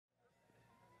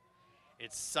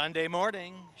It's Sunday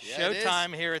morning, Yeah, it is.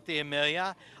 showtime here at the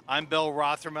Amelia. I'm Bill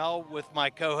Rothermel with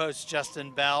my co-host Justin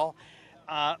Bell.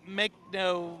 Make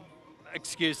no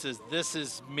excuses, this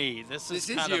is me. This is This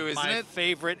is kind you, of isn't my it?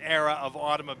 favorite era of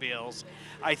automobiles.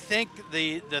 I think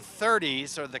the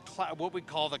 30s, or what we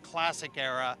call the classic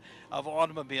era of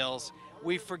automobiles,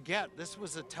 we forget this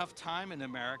was a tough time in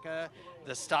America.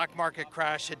 The stock market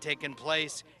crash had taken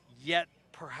place, yet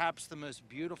perhaps the most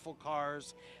beautiful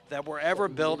cars that were ever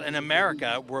built in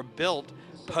America were built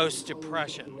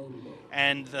post-Depression.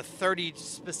 And the 30,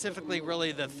 specifically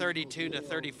really the 32 to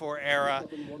 34 era,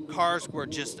 cars were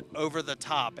just over the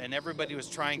top and everybody was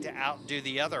trying to outdo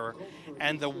the other.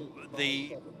 And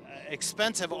the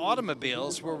expensive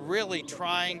automobiles were really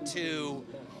trying to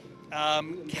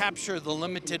capture the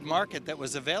limited market that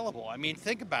was available. I mean,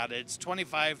 think about it. It's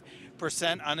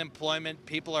 25% unemployment.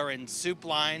 People are in soup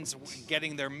lines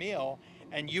getting their meal,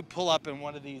 and you pull up in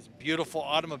one of these beautiful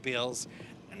automobiles.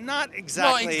 Not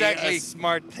exactly a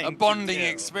smart thing a bonding to do.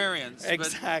 experience.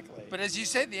 Exactly. But as you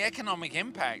said, the economic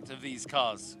impact of these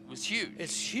cars was huge.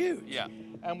 It's huge. Yeah.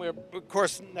 And we're, of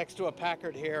course, next to a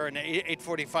Packard here, an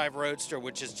 845 Roadster,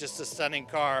 which is just a stunning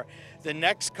car. The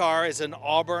next car is an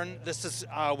Auburn. This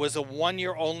was a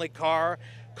one-year-only car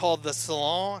called the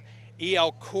Salon.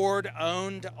 E.L. Cord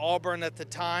owned Auburn at the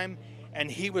time, and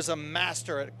he was a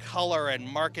master at color and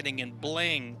marketing and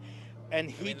bling. And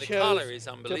he chose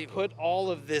to put all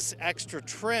of this extra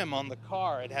trim on the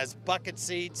car. It has bucket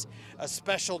seats, a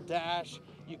special dash.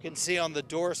 You can see on the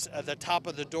doors, at the top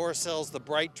of the door sills, the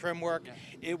bright trim work.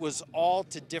 Yeah. It was all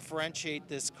to differentiate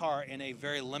this car in a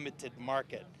very limited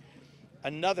market.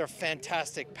 Another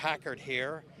fantastic Packard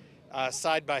here,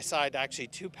 side by side, actually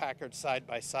two Packards side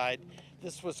by side.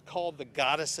 This was called the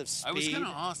Goddess of Speed. I was going to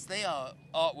ask, they are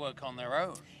artwork on their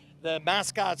own. The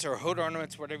mascots or hood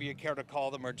ornaments, whatever you care to call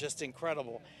them, are just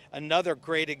incredible. Another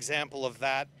great example of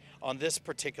that on this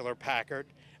particular Packard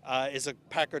is a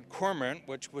Packard Cormorant,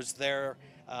 which was their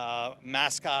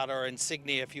mascot or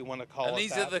insignia, if you want to call it that. And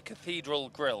these are the cathedral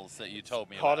grills that you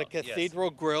told me about. Called a cathedral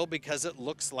grill because it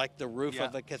looks like the roof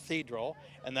of a cathedral,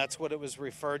 and that's what it was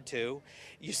referred to.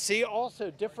 You see also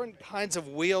different kinds of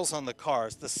wheels on the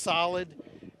cars. The solid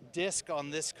disc on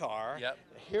this car. Yep.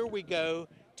 Here we go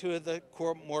to the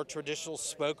more traditional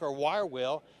spoke or wire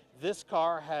wheel. This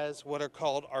car has what are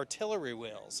called artillery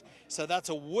wheels. So that's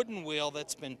a wooden wheel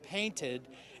that's been painted,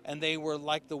 and they were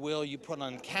like the wheel you put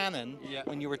on cannon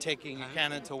when you were taking a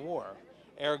cannon to war.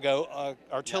 Ergo,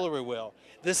 artillery wheel.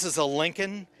 This is a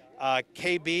Lincoln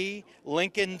KB.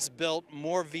 Lincoln's built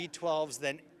more V12s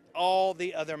than all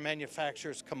the other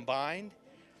manufacturers combined.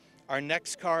 Our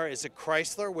next car is a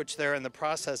Chrysler, which they're in the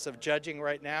process of judging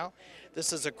right now.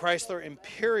 This is a Chrysler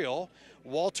Imperial.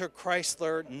 Walter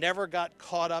Chrysler never got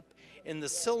caught up in the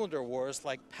cylinder wars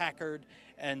like Packard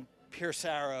and Pierce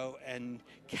Arrow and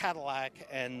Cadillac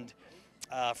and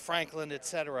Franklin,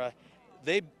 etc.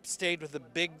 They stayed with a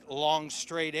big, long,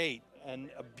 straight 8 and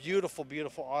a beautiful,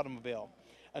 beautiful automobile.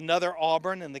 Another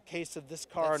Auburn, in the case of this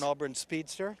car, an Auburn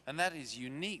Speedster. And that is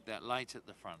unique, that light at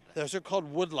the front. Those are called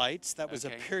wood lights. That was a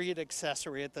period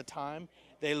accessory at the time.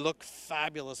 They look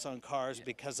fabulous on cars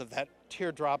because of that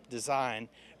teardrop design.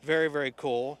 Very, very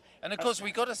cool. And of course,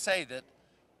 we got to say that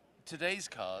today's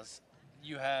cars,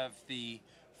 you have the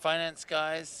finance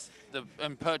guys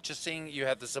and purchasing, you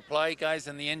have the supply guys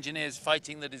and the engineers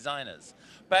fighting the designers.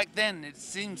 Back then, it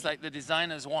seems like the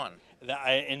designers won.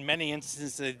 In many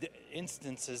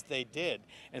instances, they did.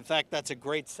 In fact, that's a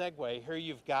great segue. Here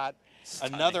you've got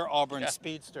another Auburn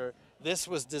Speedster. This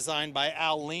was designed by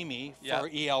Al Leamy for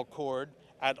E.L. Cord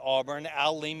at Auburn.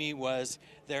 Al Leamy was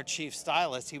their chief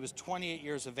stylist. He was 28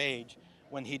 years of age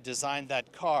when he designed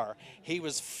that car. He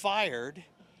was fired,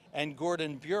 and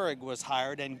Gordon Burig was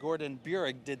hired, and Gordon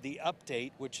Burig did the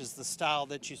update, which is the style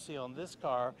that you see on this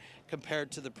car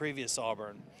compared to the previous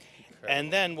Auburn.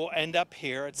 And then we'll end up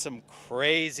here at some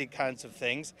crazy kinds of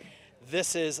things.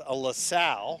 This is a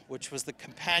LaSalle, which was the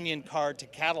companion car to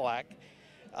Cadillac.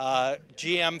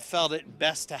 GM felt it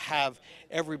best to have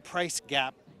every price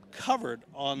gap covered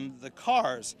on the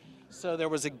cars. So there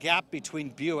was a gap between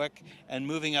Buick and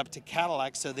moving up to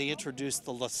Cadillac, so they introduced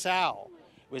the LaSalle.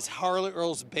 It was Harley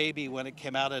Earl's baby when it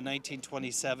came out in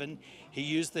 1927. He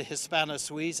used the Hispano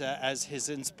Suiza as his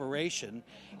inspiration.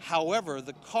 However,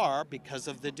 the car, because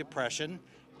of the Depression,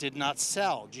 did not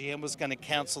sell. GM was going to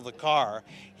cancel the car.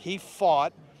 He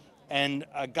fought, and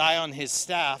a guy on his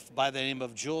staff by the name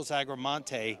of Jules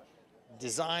Agramonte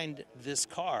designed this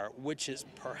car, which is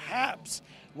perhaps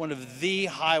one of the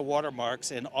high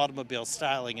watermarks in automobile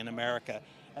styling in America.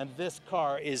 And this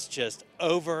car is just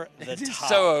over the It is top.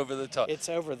 so over the top. It's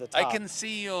over the top. I can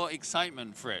see your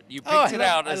excitement for it. You Oh, picked it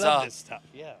out I as love a. this stuff.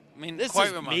 Yeah. I mean, this quite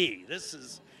is remarkable. me. This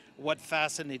is what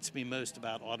fascinates me most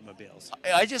about automobiles.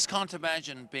 I just can't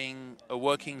imagine being a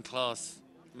working class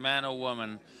man or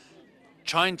woman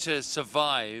trying to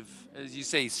survive, as you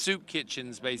say, soup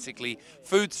kitchens, basically,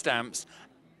 food stamps,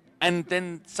 and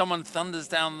then someone thunders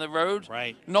down the road.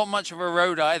 Right. Not much of a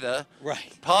road either.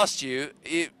 Right. Past you.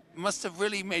 It must have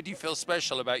really made you feel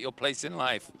special about your place in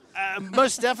life.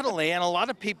 Most definitely, and a lot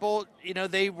of people, you know,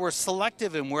 they were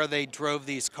selective in where they drove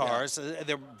these cars.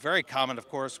 They're very common, of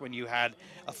course, when you had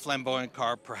a flamboyant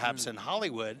car, perhaps in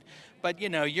Hollywood. But, you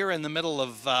know, you're in the middle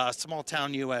of small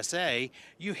town USA,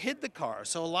 you hid the car.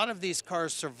 So a lot of these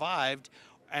cars survived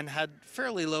and had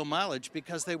fairly low mileage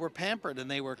because they were pampered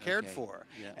and they were cared for.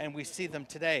 Yeah. And we see them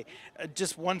today.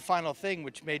 Just one final thing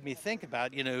which made me think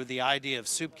about, you know, the idea of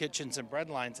soup kitchens and bread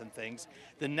lines and things.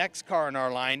 The next car in our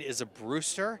line is a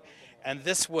Brewster, and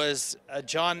this was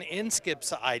John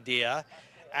Inskip's idea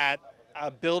at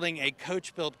building a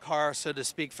coach-built car, so to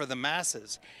speak, for the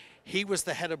masses. He was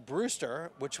the head of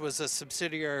Brewster, which was a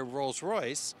subsidiary of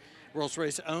Rolls-Royce.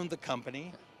 Rolls-Royce owned the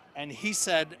company. And he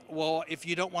said, well, if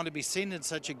you don't want to be seen in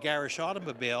such a garish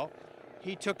automobile,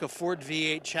 he took a Ford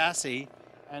V8 chassis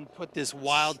and put this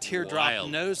wild teardrop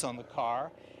nose on the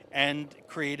car and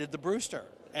created the Brewster.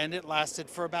 And it lasted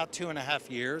for about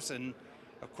 2.5 years. And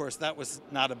of course, that was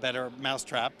not a better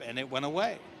mousetrap, and it went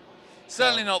away.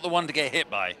 Certainly not the one to get hit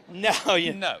by. No,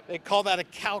 No. They call that a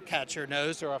cowcatcher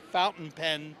nose or a fountain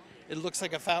pen. It looks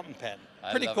like a fountain pen.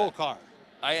 Pretty cool car.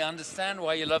 I understand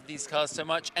why you love these cars so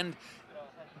much. And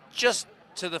just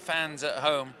to the fans at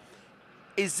home,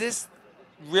 is this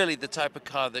really the type of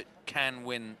car that can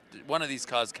win? One of these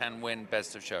cars can win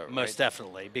Best of Show, right? Most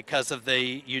definitely, because of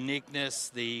the uniqueness.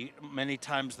 The many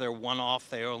times they're one-off.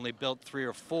 They only built 3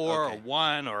 or 4 or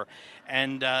 1,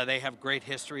 and they have great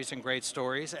histories and great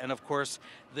stories. And of course,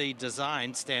 the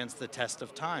design stands the test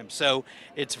of time. So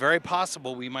it's very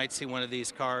possible we might see one of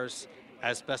these cars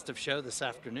as Best of Show this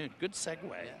afternoon. Good segue.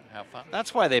 Yeah, how fun.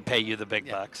 That's why they pay you the big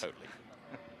bucks. Totally.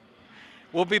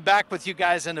 We'll be back with you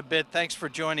guys in a bit. Thanks for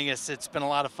joining us. It's been a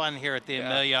lot of fun here at the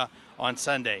Amelia on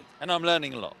Sunday. And I'm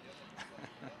learning a lot.